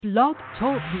Blog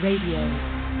Talk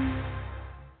Radio.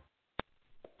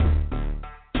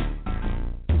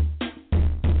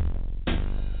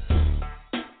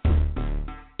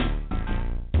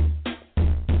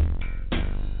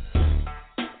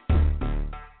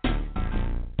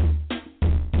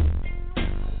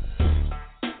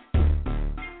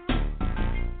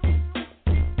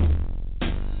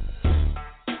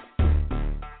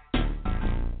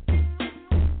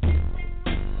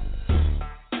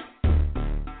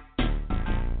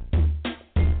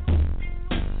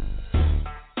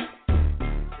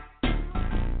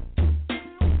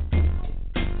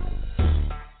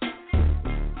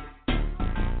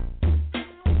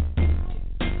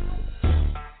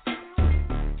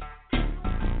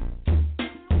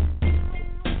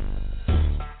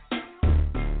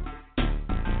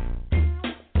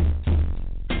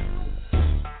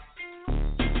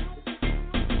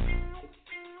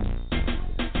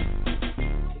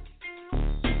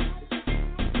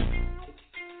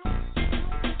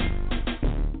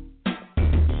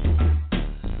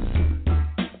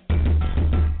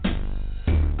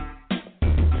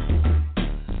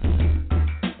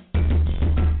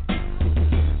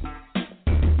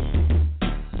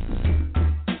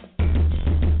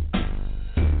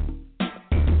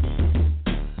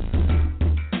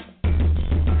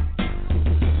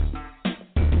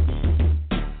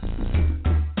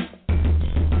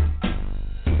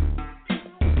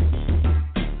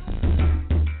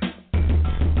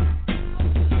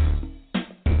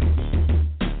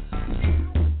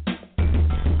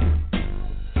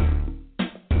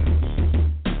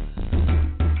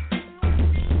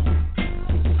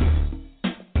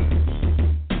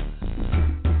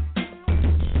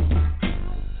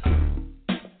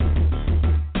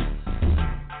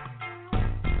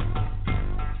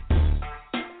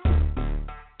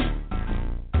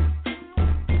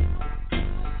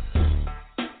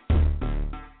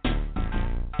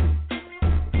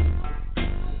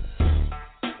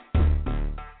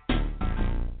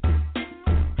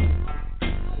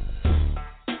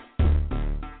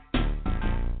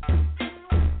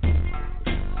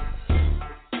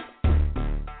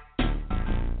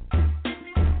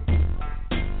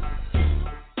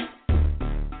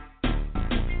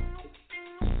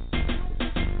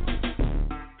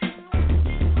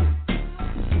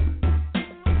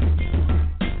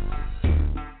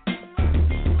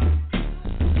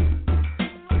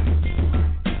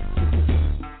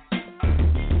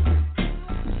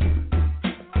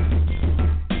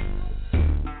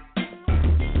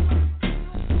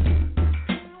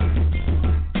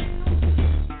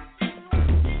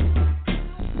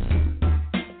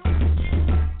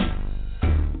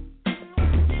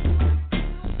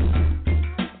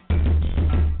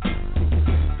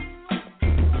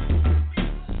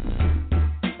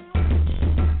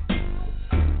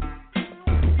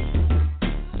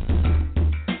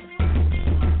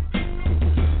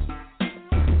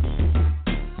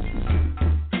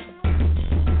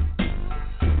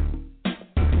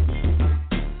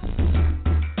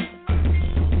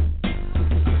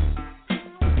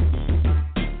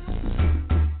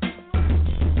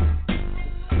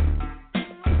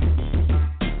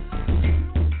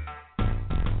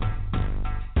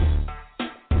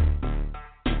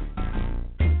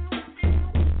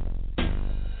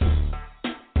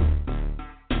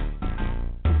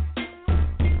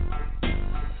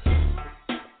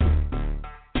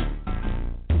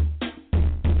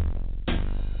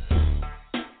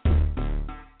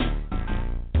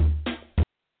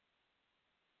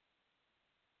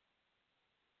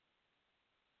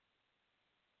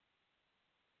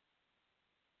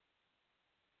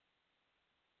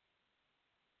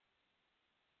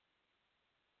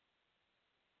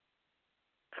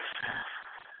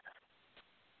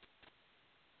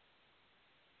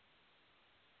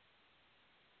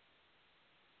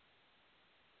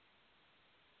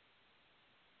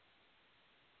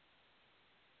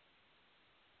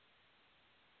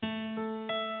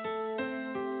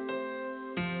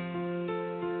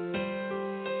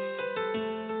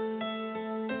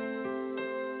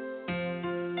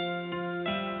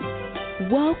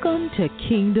 Welcome to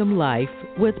Kingdom Life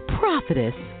with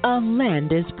Prophetess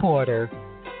Alandis Porter.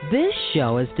 This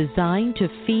show is designed to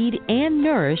feed and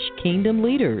nourish kingdom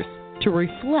leaders to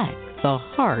reflect the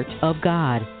heart of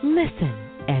God. Listen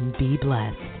and be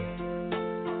blessed.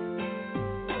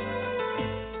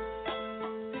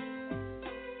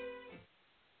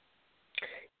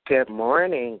 Good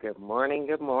morning, good morning,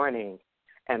 good morning,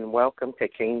 and welcome to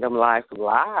Kingdom Life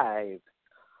Live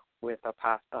with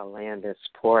Apostle Alandis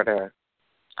Porter.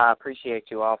 I appreciate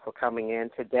you all for coming in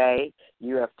today.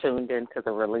 You have tuned into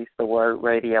the Release the Word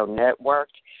Radio Network,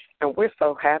 And we're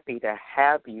so happy to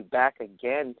have you back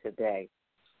again today.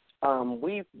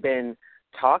 We've been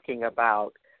talking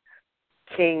about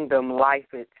kingdom life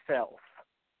itself.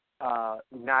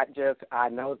 Not just, I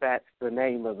know that's the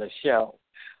name of the show,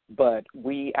 but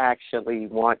we actually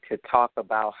want to talk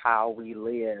about how we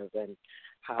live and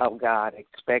how God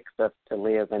expects us to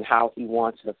live and how he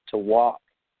wants us to walk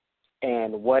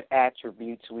and what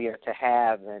attributes we are to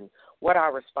have and what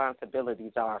our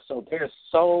responsibilities are. So there's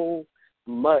so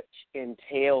much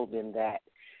entailed in that.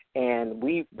 And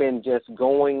we've been just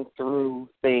going through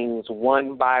things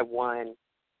one by one,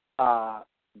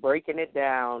 breaking it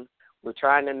down. We're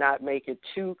trying to not make it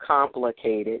too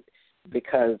complicated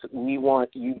because we want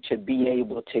you to be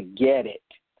able to get it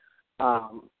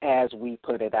as we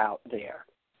put it out there.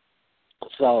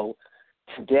 So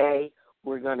today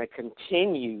we're going to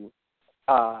continue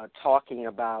talking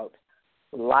about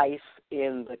life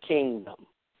in the kingdom.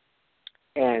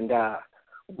 And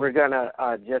we're going to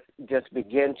just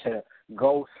begin to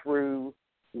go through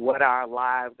what our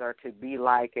lives are to be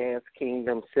like as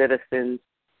kingdom citizens,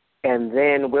 and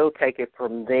then we'll take it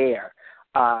from there.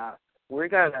 We're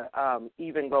going to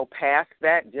even go past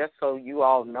that just so you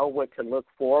all know what to look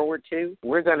forward to.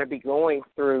 We're going to be going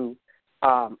through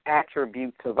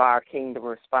attributes of our kingdom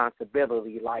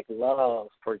responsibility like love,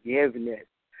 forgiveness,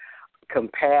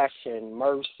 compassion,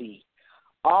 mercy,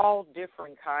 all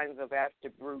different kinds of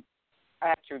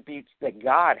attributes that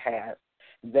God has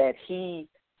that he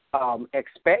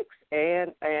expects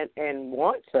and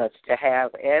wants us to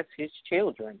have as his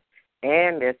children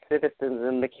and as citizens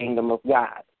in the kingdom of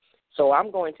God. So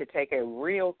I'm going to take a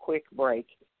real quick break,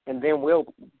 and then we'll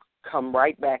come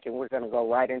right back, and we're going to go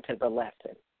right into the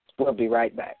lesson. We'll be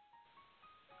right back.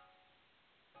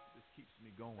 This keeps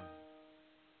me going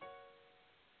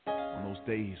on those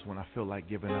days when I feel like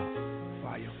giving up.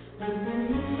 Fire.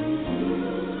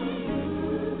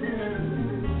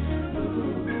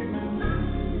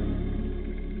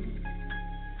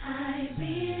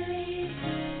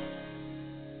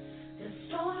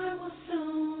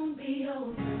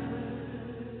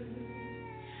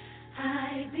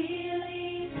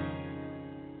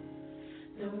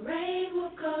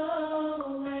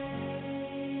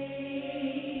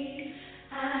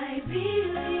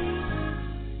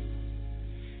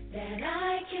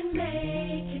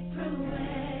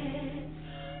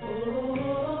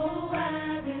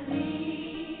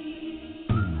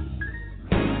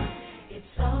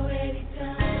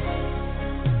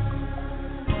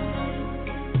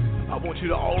 I want you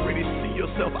to already see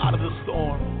yourself out of the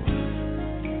storm.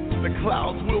 The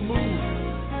clouds will move.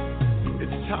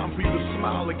 It's time for you to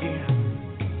smile again.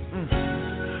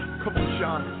 Come on,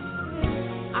 Sean.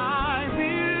 I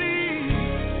believe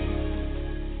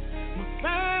my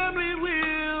family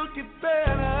will get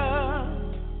better.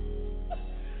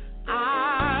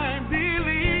 I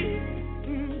believe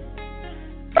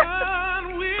God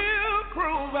will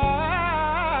provide.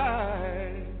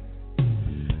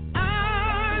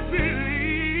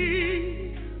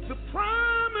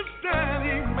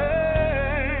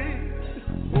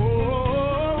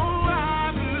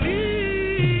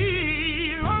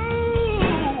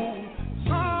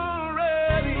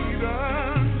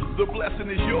 The blessing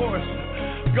is yours.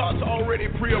 God's already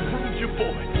pre-approved you for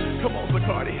it. Come on,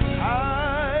 Zacardi.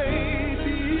 I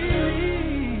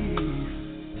believe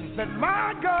that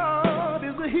my God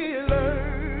is a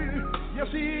healer. Yes,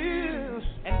 he is.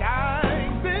 And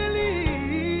I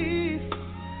believe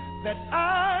that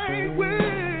I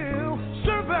will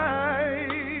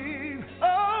survive.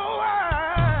 Oh,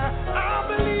 I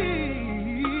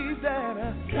believe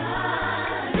that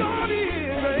God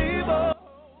is able.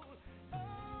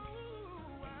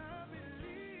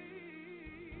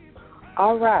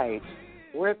 All right,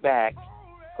 we're back.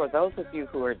 For those of you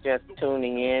who are just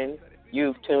tuning in,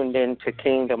 you've tuned in to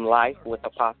Kingdom Life with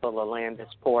Apostle Alandis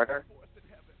Porter,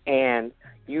 and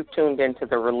you've tuned into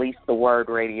the Release the Word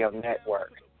Radio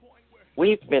Network.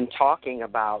 We've been talking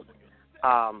about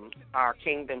our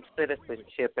kingdom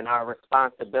citizenship and our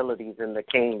responsibilities in the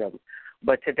kingdom,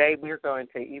 but today we're going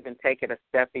to even take it a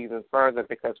step even further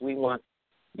because we want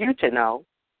you to know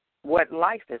what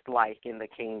life is like in the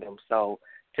kingdom. So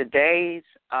today's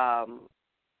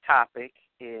topic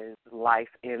is life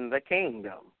in the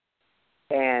kingdom.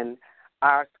 And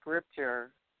our scripture,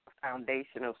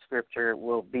 foundational scripture,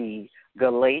 will be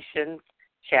Galatians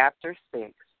chapter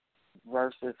 6,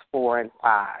 verses 4 and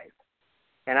 5.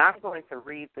 And I'm going to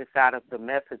read this out of the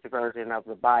Message version of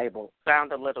the Bible.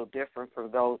 Sound a little different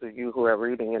from those of you who are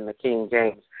reading in the King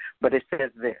James. But it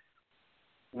says this: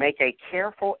 make a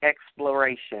careful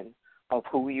exploration of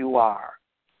who you are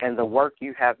and the work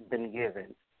you have been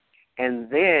given, and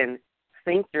then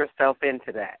sink yourself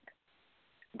into that.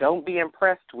 Don't be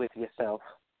impressed with yourself.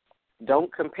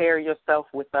 Don't compare yourself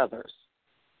with others.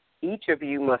 Each of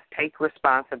you must take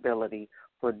responsibility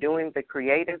for doing the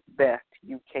creative best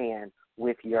you can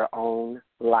with your own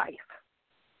life.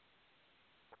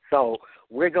 So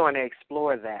we're going to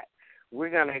explore that. We're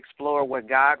going to explore what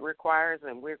God requires,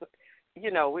 and we're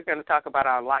going to talk about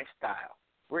our lifestyle.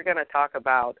 We're going to talk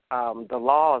about the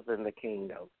laws in the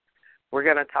kingdom. We're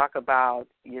going to talk about,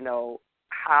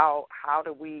 how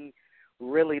do we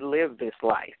really live this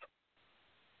life.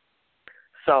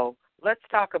 So let's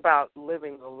talk about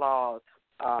living the laws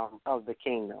of the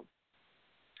kingdom.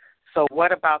 So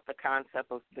what about the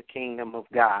concept of the kingdom of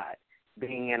God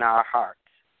being in our hearts?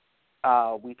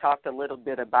 We talked a little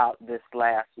bit about this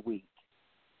last week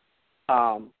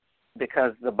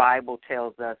because the Bible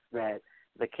tells us that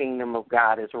the kingdom of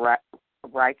God is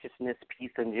righteousness,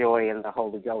 peace, and joy in the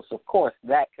Holy Ghost. Of course,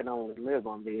 that can only live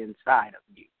on the inside of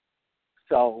you.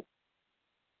 So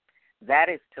that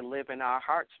is to live in our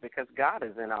hearts because God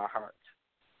is in our hearts.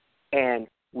 And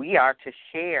we are to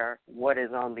share what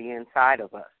is on the inside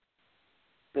of us.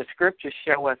 The scriptures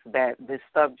show us that this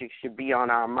subject should be on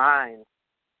our minds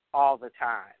all the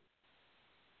time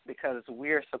because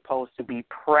we're supposed to be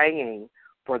praying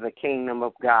for the kingdom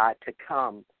of God to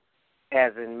come,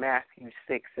 as in Matthew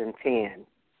 6 and 10,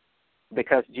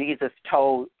 because Jesus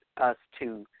told us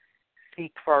to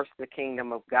seek first the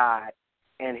kingdom of God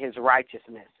and his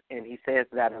righteousness, and he says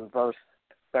that in verse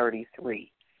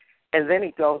 33. And then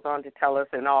he goes on to tell us,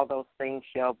 and all those things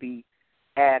shall be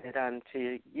added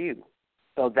unto you.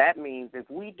 So that means if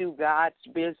we do God's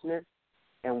business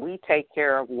and we take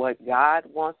care of what God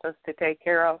wants us to take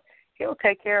care of, he'll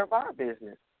take care of our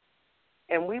business.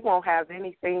 And we won't have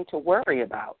anything to worry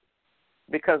about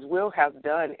because we'll have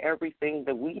done everything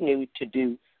that we knew to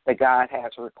do that God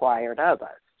has required of us.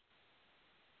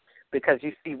 Because,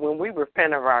 you see, when we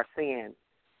repent of our sin,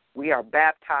 we are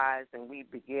baptized and we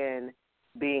begin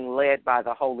being led by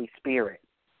the Holy Spirit.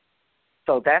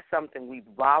 So that's something we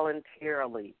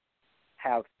voluntarily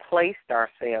have placed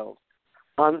ourselves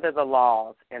under the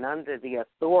laws and under the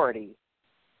authority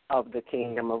of the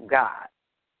kingdom of God.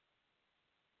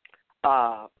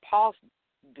 Paul's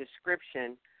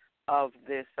description of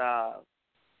this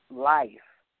life,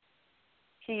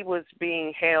 he was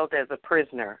being held as a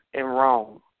prisoner in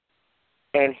Rome,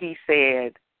 and he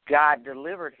said God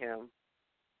delivered him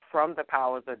from the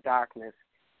powers of darkness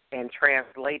and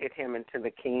translated him into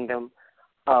the kingdom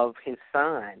of his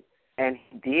Son. And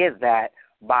he did that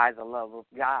by the love of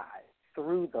God,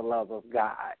 through the love of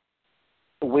God,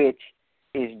 which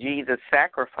is Jesus'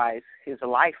 sacrifice, his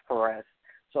life for us,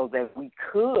 so that we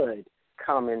could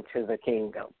come into the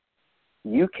kingdom.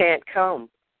 You can't come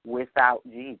without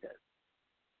Jesus.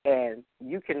 And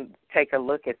you can take a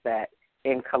look at that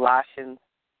in Colossians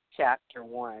chapter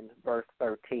 1, verse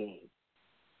 13.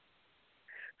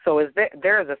 So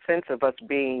there is a sense of us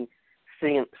being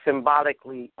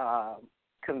symbolically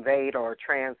conveyed or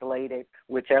translated,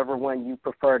 whichever one you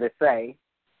prefer to say,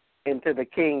 into the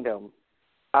kingdom.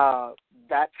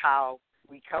 That's how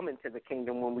we come into the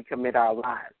kingdom when we commit our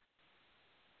lives.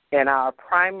 And our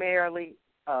primary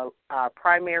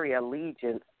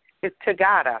allegiance is to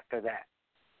God after that.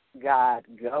 God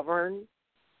govern,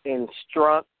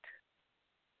 instruct,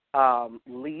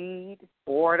 lead,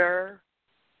 order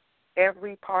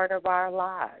every part of our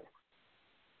lives.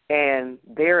 And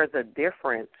there is a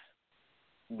difference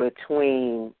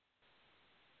between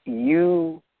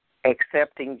you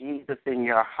accepting Jesus in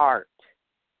your heart,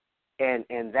 and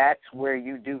that's where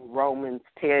you do Romans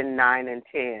 10, 9, and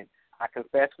 10. I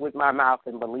confess with my mouth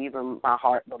and believe in my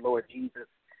heart the Lord Jesus,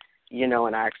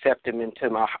 and I accept him into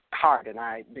my heart and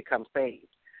I become saved.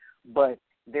 But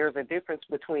there's a difference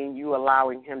between you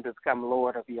allowing him to become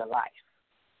Lord of your life.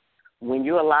 When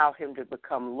you allow him to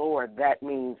become Lord, that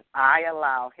means I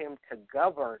allow him to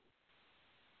govern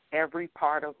every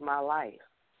part of my life.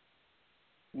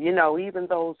 Even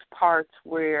those parts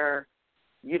where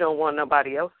you don't want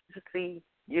nobody else to see,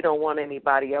 you don't want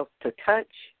anybody else to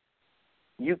touch,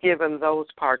 you give him those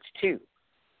parts too.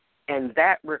 And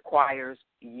that requires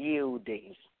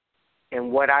yielding.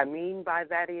 And what I mean by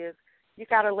that is you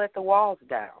got to let the walls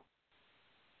down.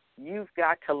 You've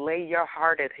got to lay your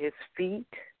heart at his feet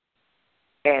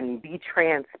and be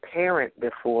transparent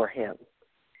before him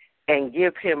and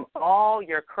give him all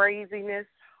your craziness,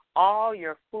 all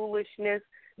your foolishness,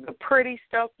 the pretty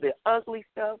stuff, the ugly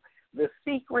stuff, the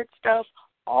secret stuff,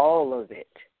 all of it.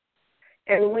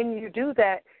 And when you do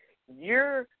that,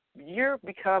 you're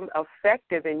become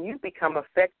effective, and you become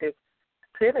effective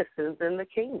citizens in the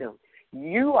kingdom.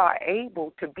 You are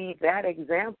able to be that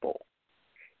example.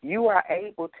 You are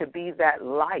able to be that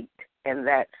light and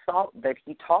that salt that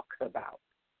he talks about.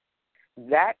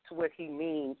 That's what he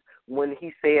means when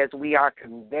he says we are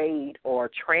conveyed or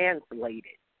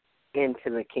translated into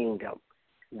the kingdom.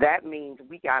 That means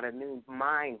we got a new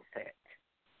mindset.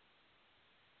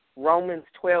 Romans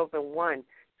 12:1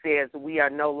 says we are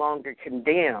no longer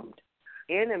condemned.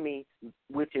 Enemy,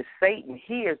 which is Satan,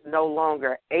 he is no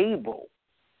longer able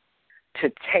to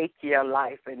take your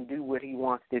life and do what he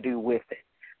wants to do with it,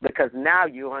 because now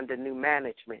you're under new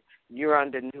management. You're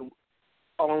under new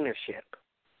ownership.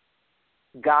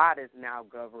 God is now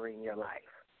governing your life.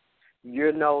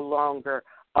 You're no longer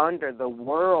under the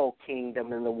world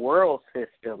kingdom and the world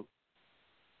system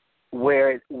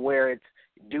where it's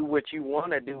do what you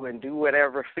want to do and do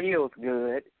whatever feels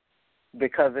good,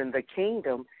 because in the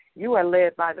kingdom, you are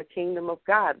led by the kingdom of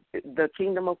God,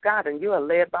 and you are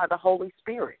led by the Holy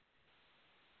Spirit.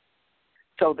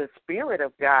 So the Spirit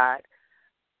of God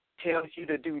tells you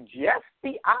to do just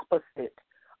the opposite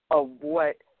of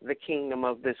what the kingdom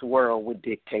of this world would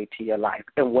dictate to your life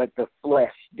and what the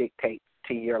flesh dictates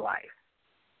to your life.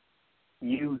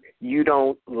 You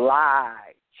don't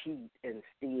lie, cheat, and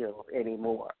steal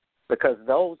anymore, because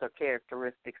those are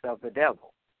characteristics of the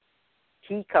devil.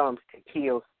 He comes to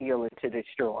kill, steal, and to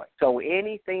destroy. So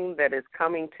anything that is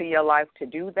coming to your life to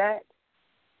do that,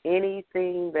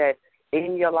 anything that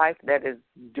in your life that is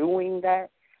doing that,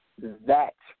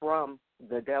 that's from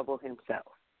the devil himself.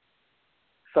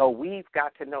 So we've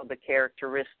got to know the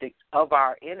characteristics of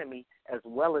our enemy as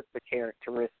well as the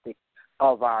characteristics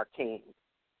of our king.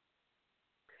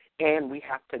 And we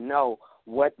have to know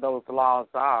what those laws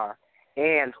are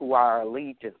and who our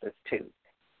allegiance is to.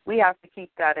 We have to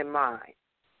keep that in mind.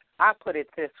 I put it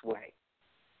this way.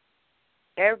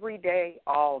 Every day,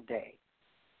 all day,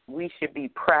 we should be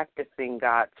practicing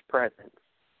God's presence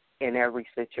in every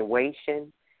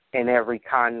situation, in every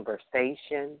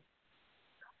conversation.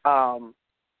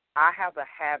 I have a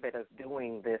habit of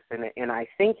doing this, and I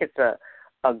think it's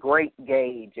a great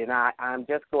gauge, and I'm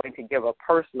just going to give a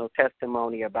personal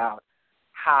testimony about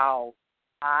how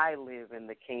I live in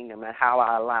the kingdom and how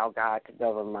I allow God to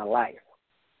govern my life.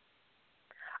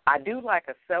 I do like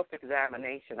a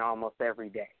self-examination almost every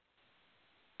day.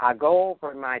 I go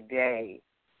over my day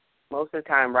most of the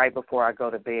time right before I go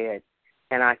to bed,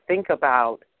 and I think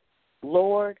about,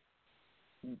 Lord,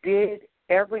 did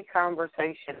every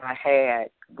conversation I had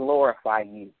glorify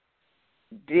you?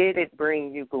 Did it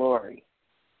bring you glory?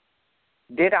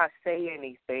 Did I say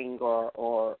anything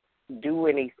or do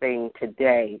anything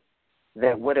today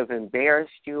that would have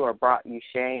embarrassed you or brought you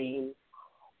shame,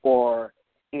 or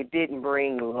it didn't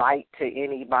bring light to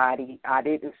anybody? I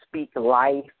didn't speak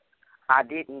life. I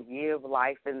didn't give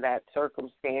life in that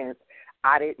circumstance.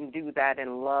 I didn't do that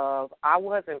in love. I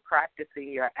wasn't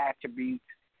practicing your attributes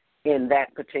in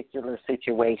that particular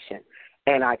situation.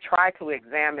 And I try to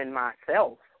examine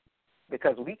myself,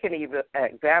 because we can even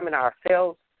examine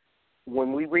ourselves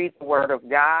when we read the Word of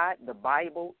God, the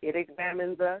Bible, it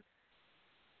examines us.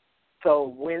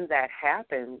 So when that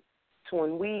happens, it's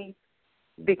when we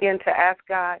begin to ask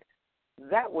God,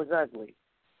 that was ugly.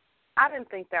 I didn't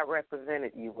think that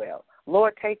represented you well.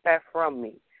 Lord, take that from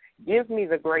me. Give me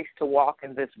the grace to walk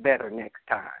in this better next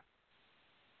time.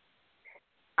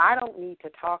 I don't need to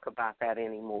talk about that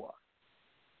anymore.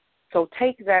 So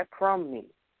take that from me.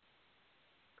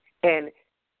 And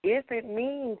if it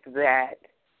means that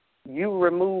you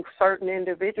remove certain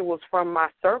individuals from my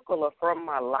circle or from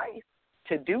my life,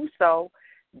 to do so,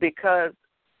 because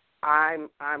I'm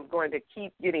going to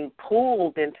keep getting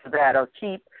pulled into that, or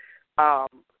keep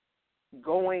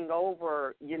going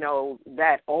over,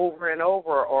 that over and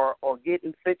over, or get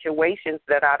in situations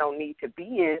that I don't need to be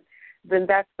in, then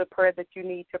that's the prayer that you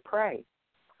need to pray.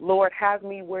 Lord, have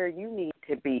me where you need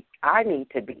to be. I need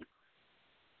to be.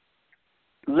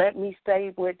 Let me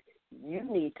say what you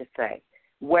need to say,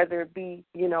 whether it be,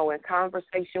 in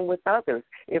conversation with others.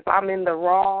 If I'm in the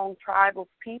wrong tribe of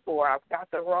people, or I've got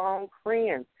the wrong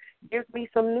friends, give me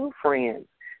some new friends.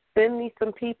 Send me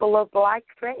some people of like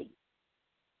faith.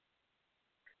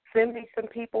 Send me some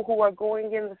people who are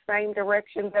going in the same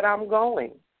direction that I'm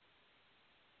going.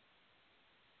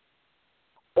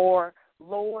 Or,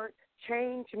 Lord,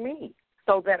 change me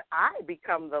so that I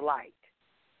become the light.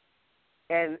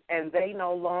 And they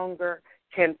no longer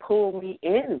can pull me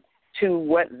in to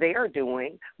what they're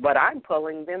doing, but I'm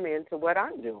pulling them into what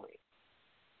I'm doing.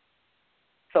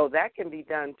 So that can be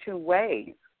done two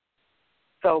ways.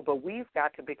 But we've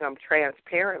got to become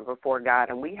transparent before God,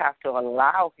 and we have to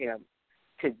allow him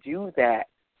to do that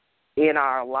in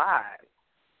our lives.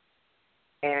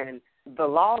 And the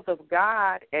laws of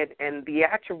God and the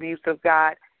attributes of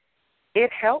God,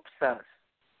 it helps us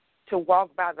to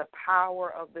walk by the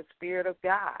power of the Spirit of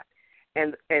God.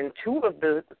 And two of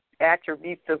the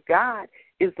attributes of God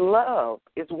is love,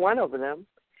 is one of them,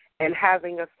 and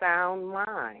having a sound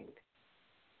mind.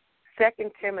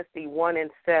 2 Timothy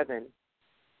 1:7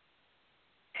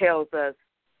 tells us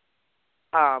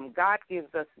God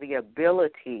gives us the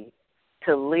ability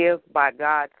to live by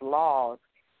God's laws,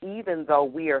 even though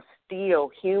we are still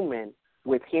human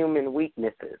with human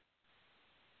weaknesses.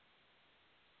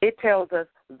 It tells us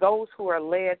those who are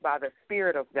led by the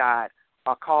Spirit of God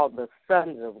are called the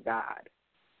sons of God,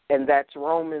 and that's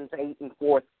Romans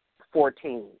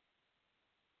 8:14.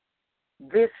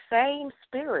 This same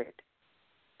Spirit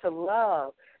to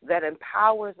love that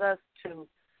empowers us to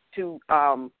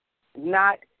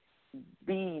not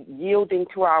be yielding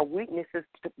to our weaknesses,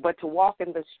 but to walk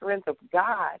in the strength of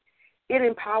God, it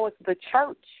empowers the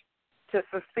church to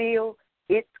fulfill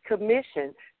its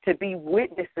commission to be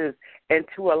witnesses and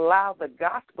to allow the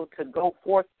gospel to go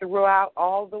forth throughout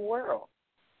all the world.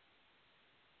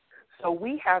 So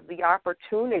we have the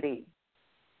opportunity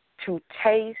to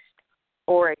taste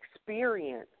or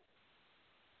experience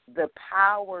the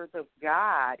powers of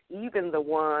God, even the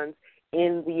ones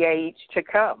in the age to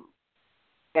come.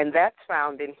 And that's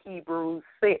found in Hebrews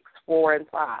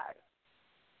 6:4-5.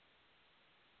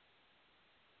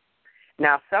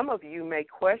 Now, some of you may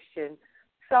question,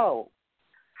 so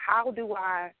how do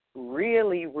I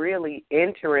really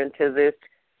enter into this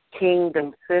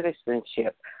kingdom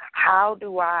citizenship? How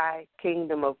do I,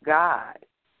 kingdom of God?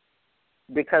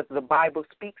 Because the Bible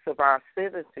speaks of our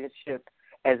citizenship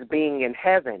as being in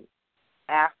heaven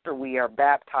after we are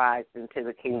baptized into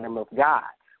the kingdom of God,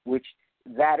 which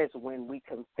that is when we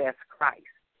confess Christ.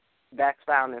 That's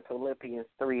found in Philippians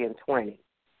 3:20.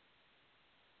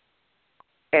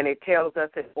 And it tells us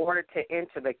in order to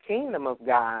enter the kingdom of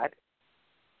God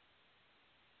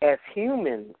as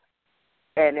humans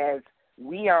and as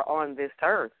we are on this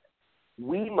earth,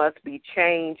 we must be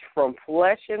changed from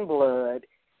flesh and blood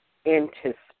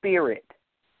into spirit,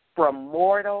 from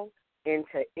mortal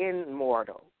into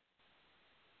immortal.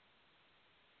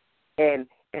 And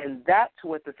that's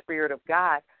what the Spirit of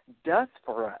God does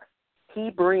for us.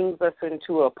 He brings us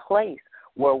into a place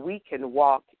where we can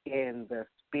walk in the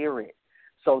Spirit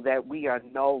so that we are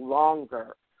no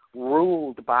longer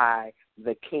ruled by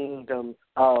the kingdoms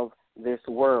of this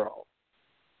world.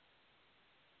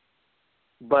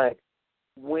 But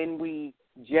when we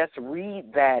just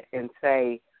read that and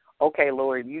say, okay,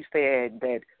 Lord, you said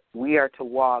that we are to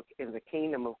walk in the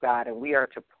kingdom of God and we are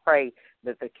to pray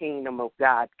that the kingdom of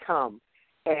God come.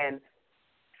 And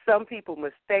some people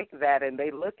mistake that and they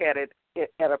look at it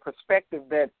at a perspective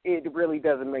that it really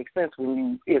doesn't make sense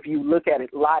if you look at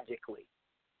it logically.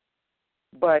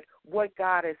 But what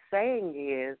God is saying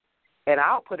is, and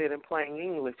I'll put it in plain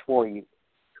English for you,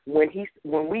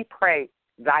 when we pray,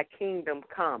 thy kingdom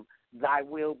come, thy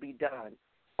will be done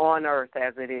on earth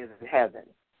as it is in heaven,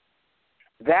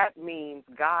 that means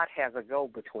God has a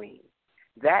go-between.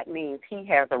 That means he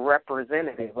has a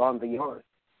representative on the earth,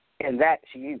 and that's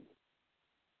you.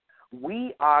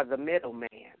 We are the middleman,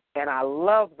 and I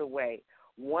love the way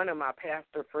one of my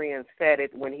pastor friends said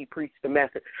it when he preached the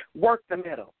message, work the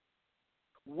middle.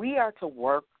 We are to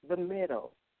work the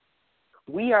middle.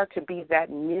 We are to be that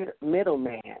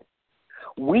middleman.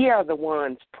 We are the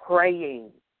ones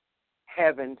praying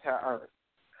heaven to earth.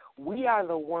 We are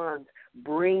the ones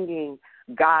bringing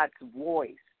God's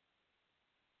voice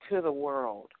to the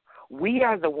world. We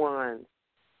are the ones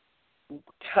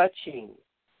touching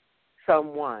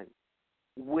someone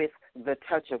with the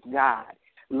touch of God.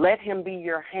 Let him be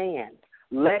your hand.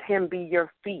 Let him be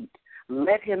your feet.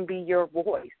 Let him be your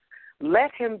voice.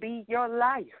 Let him be your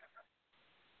life.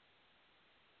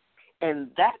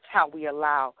 And that's how we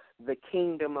allow the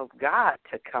kingdom of God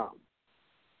to come.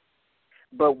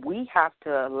 But we have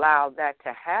to allow that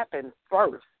to happen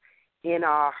first in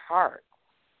our hearts,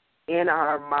 in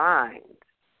our minds.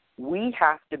 We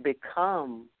have to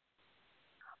become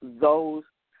those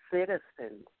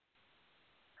citizens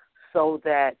so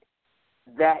that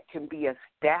that can be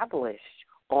established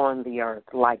on the earth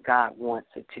like God wants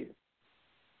it to.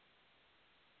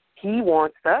 He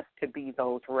wants us to be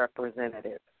those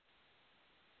representatives.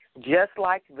 Just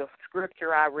like the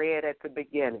scripture I read at the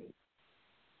beginning,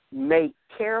 make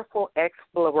careful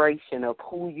exploration of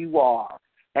who you are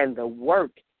and the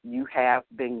work you have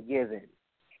been given.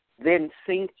 Then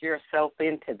sink yourself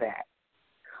into that.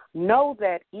 Know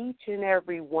that each and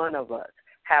every one of us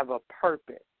have a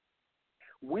purpose.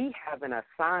 We have an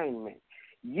assignment.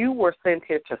 You were sent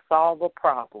here to solve a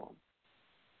problem.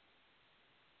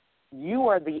 You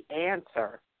are the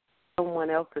answer to someone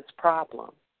else's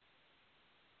problem.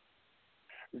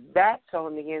 That's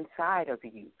on the inside of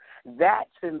you. That's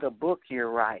in the book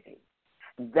you're writing.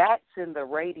 That's in the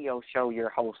radio show you're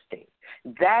hosting.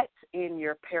 That's in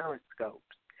your Periscopes.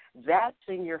 That's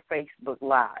in your Facebook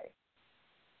Live.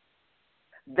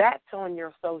 That's on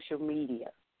your social media.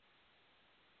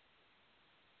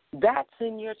 That's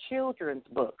in your children's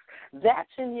books. That's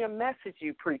in your message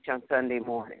you preach on Sunday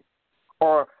morning,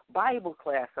 or Bible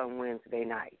class on Wednesday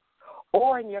night,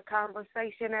 or in your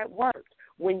conversation at work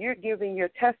when you're giving your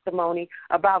testimony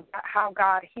about how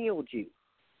God healed you.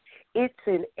 It's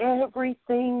in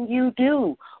everything you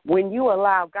do when you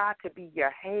allow God to be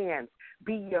your hands,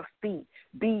 be your feet,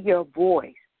 be your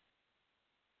voice.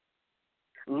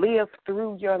 Live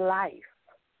through your life.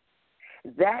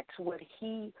 That's what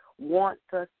He wants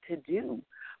us to do.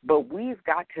 But we've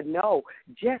got to know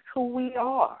just who we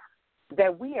are,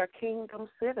 that we are kingdom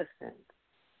citizens.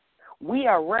 We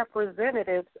are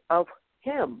representatives of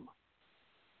Him.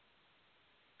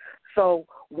 So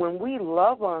when we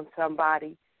love on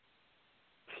somebody,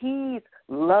 He's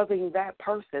loving that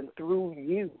person through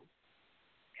you.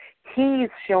 He's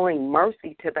showing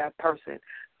mercy to that person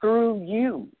through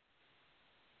you.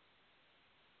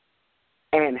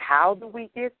 And how do we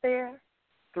get there?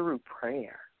 Through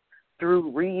prayer,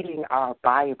 through reading our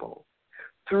Bible,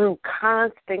 through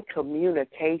constant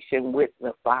communication with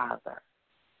the Father.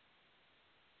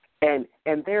 And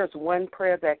there's one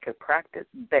prayer that could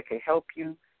help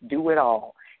you do it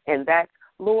all, and that's,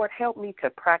 Lord, help me to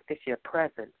practice your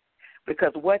presence,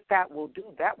 because what that will do,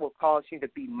 that will cause you to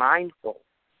be mindful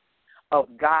of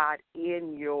God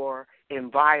in your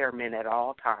environment at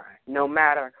all times, no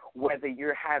matter whether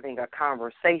you're having a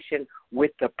conversation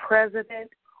with the president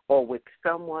or with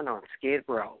someone on Skid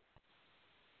Row.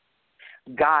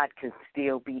 God can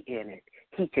still be in it.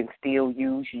 He can still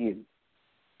use you.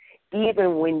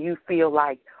 Even when you feel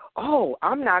like, oh,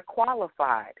 I'm not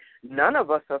qualified. None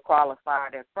of us are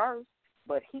qualified at first,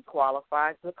 but He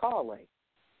qualifies the calling.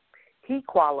 He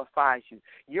qualifies you.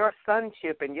 Your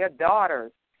sonship and your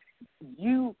daughters,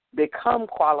 you become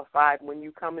qualified when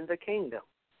you come in the kingdom.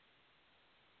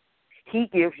 He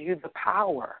gives you the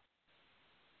power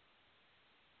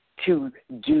to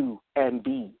do and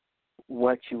be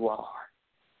what you are.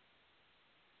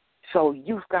 So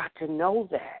you've got to know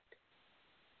that.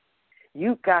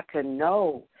 You've got to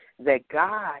know that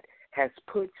God has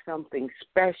put something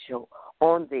special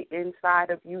on the inside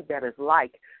of you that is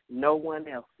like no one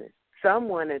else's.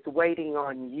 Someone is waiting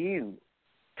on you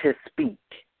to speak,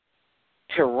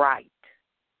 to write,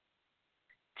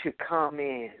 to come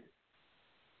in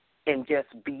and just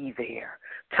be there,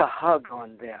 to hug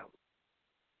on them.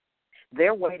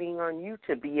 They're waiting on you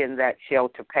to be in that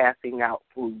shelter passing out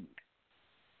food.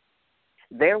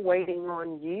 They're waiting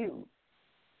on you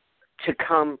to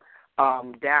come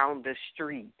down the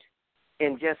street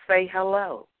and just say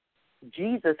hello.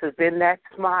 Jesus is in that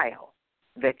smile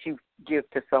that you give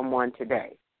to someone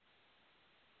today.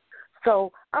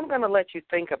 So I'm going to let you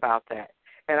think about that,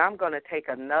 and I'm going to take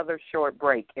another short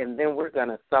break, and then we're going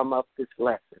to sum up this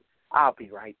lesson. I'll be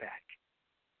right back.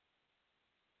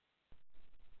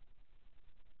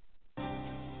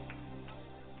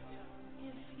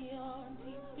 If you're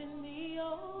deep in the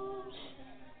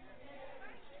ocean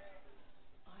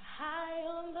or high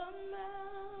on the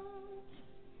mountain,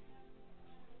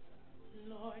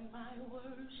 Lord, my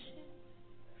worship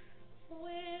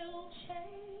will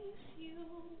chase you.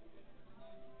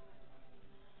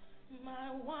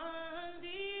 My one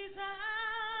desire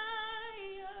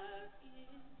is to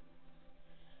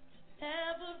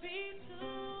never be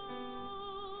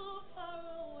too far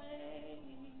away.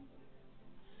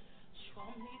 Draw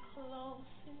me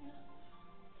close enough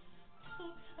to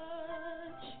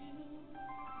touch you. I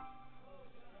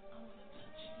want to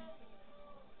touch you.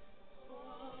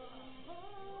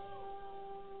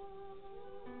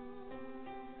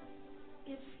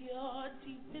 If you're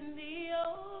deep in the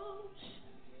ocean,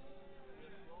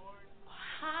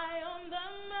 high on the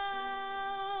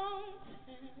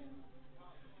mountain,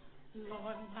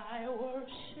 Lord, my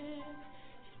worship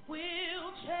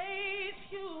will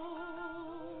chase you.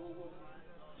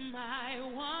 My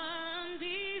one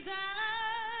desire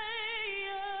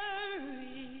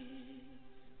is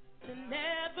to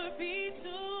never be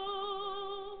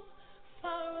too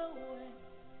far away.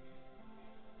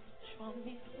 Draw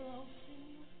me close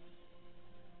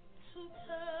to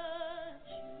touch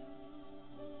you.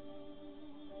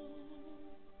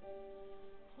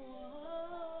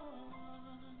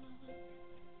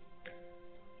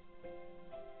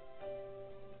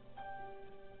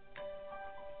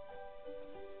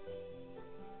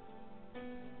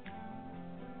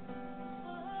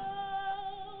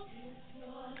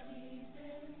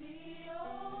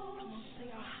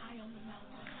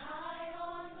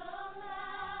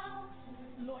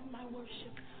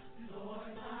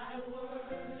 Lord, my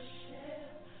worship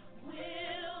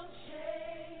will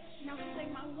chase. Now say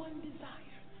my one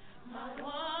desire. My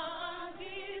one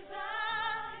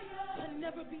desire to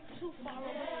never be too far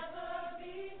away. Never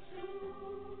be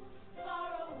too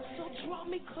far away. So draw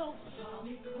me close. Draw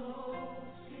me close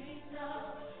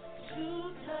enough to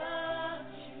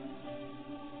touch you.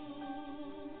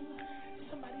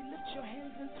 Somebody lift your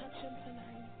hands and touch him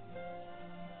tonight.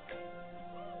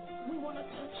 We want to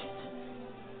touch you tonight.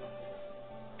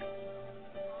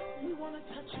 We want to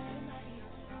touch you tonight.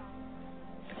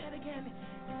 Say it again.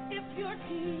 If you're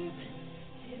deep,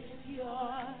 if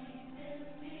you're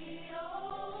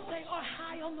say or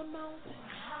high on the mountain.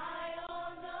 High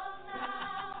on the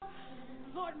mountain.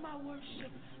 Lord, my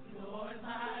worship. Lord,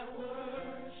 my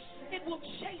worship. It will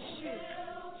chase you.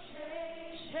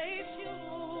 Chase you.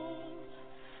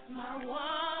 My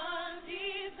one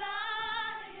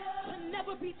desire to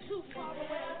never be too far away.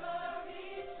 Never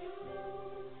be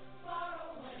too far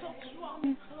away. So draw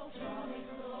me close. Draw me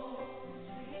close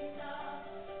enough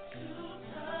to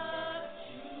touch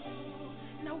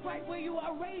you. Now, right where you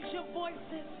are, raise your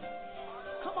voices.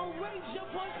 Come on, raise your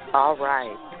voices. All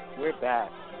right, we're back.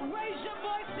 Raise your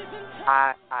voices and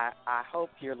touch. I hope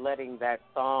you're letting that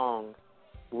song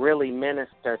really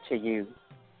minister to you,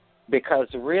 because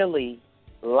really,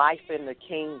 life in the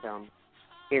kingdom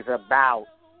is about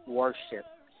worship.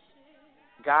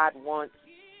 God wants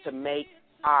to make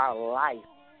our life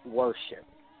worship.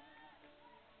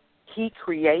 He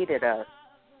created us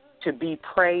to be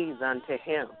praise unto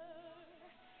him.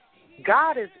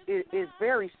 God is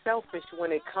very selfish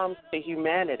when it comes to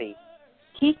humanity.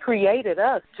 He created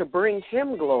us to bring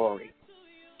him glory.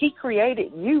 He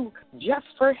created you just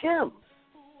for him.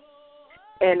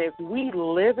 And if we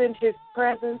live in his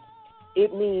presence,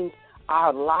 it means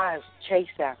our lives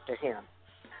chase after him.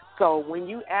 So when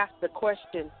you ask the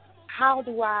question, how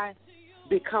do I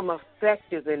become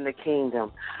effective in the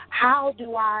kingdom? How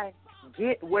do I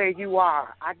get where you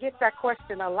are? I get that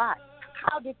question a lot.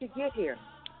 How did you get here?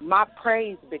 My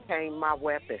praise became my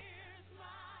weapon.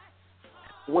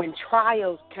 When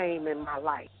trials came in my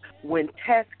life, when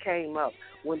tests came up,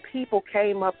 when people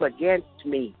came up against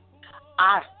me,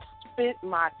 I spent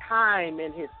my time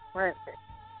in his presence.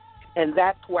 And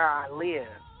that's where I live.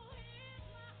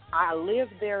 I live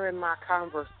there in my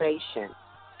conversation.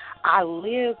 I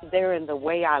live there in the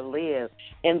way I live,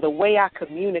 in the way I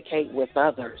communicate with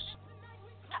others.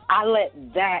 I let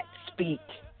that speak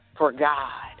for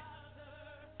God.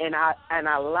 And I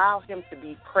allow him to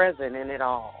be present in it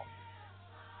all.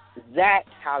 That's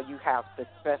how you have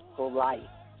successful life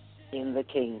in the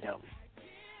kingdom.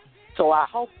 So I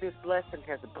hope this lesson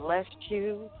has blessed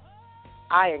you.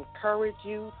 I encourage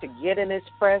you to get in his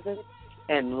presence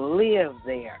and live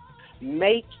there.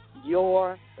 Make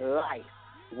your life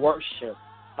worship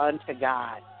unto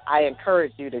God. I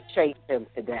encourage you to chase him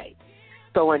today.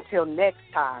 So until next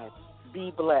time,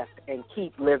 be blessed and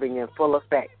keep living in full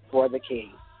effect for the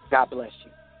King. God bless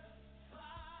you.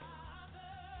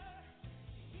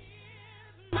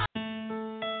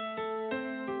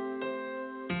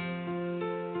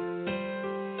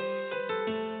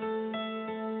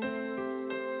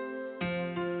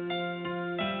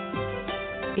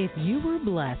 If you were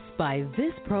blessed by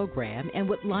this program and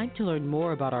would like to learn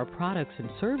more about our products and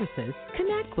services,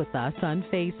 connect with us on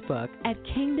Facebook at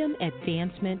Kingdom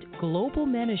Advancement Global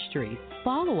Ministries.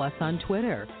 Follow us on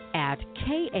Twitter at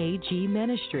KAG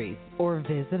Ministries or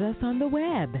visit us on the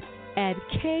web at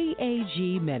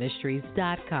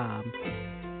kagministries.com.